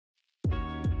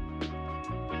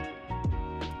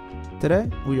Today,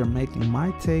 we are making my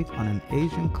take on an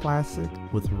Asian classic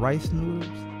with rice noodles,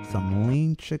 some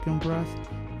lean chicken breast,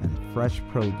 and fresh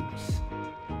produce.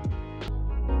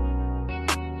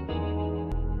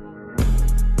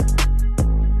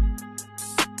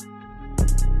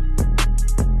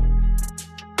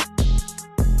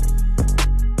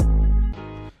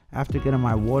 After getting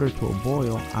my water to a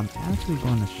boil, I'm actually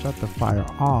going to shut the fire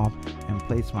off and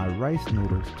place my rice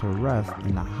noodles to rest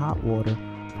in the hot water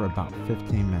for about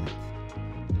 15 minutes.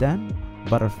 Then,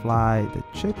 butterfly the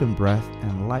chicken breast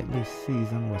and lightly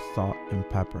season with salt and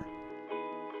pepper.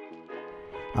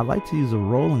 I like to use a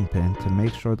rolling pin to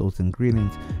make sure those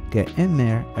ingredients get in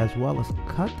there, as well as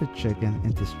cut the chicken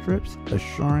into strips,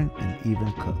 assuring an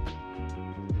even cook.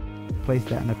 Place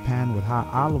that in a pan with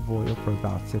hot olive oil for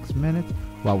about 6 minutes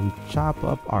while we chop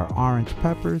up our orange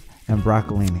peppers and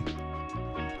broccolini.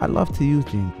 I love to use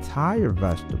the entire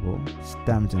vegetable,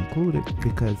 stems included,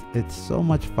 because it's so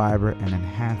much fiber and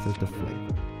enhances the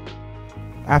flavor.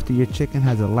 After your chicken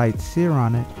has a light sear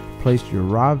on it, place your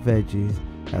raw veggies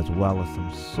as well as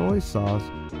some soy sauce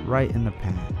right in the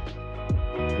pan.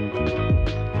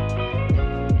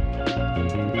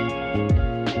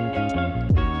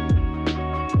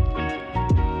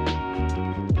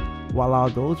 While all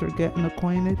those are getting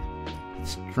acquainted,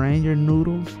 strain your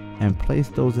noodles and place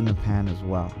those in the pan as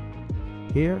well.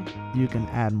 Here, you can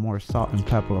add more salt and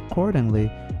pepper accordingly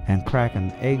and crack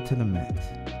an egg to the mix.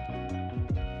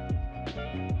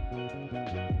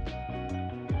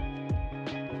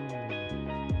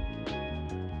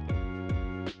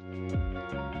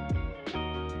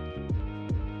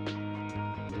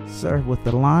 Serve with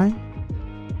the lime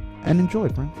and enjoy,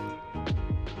 friends.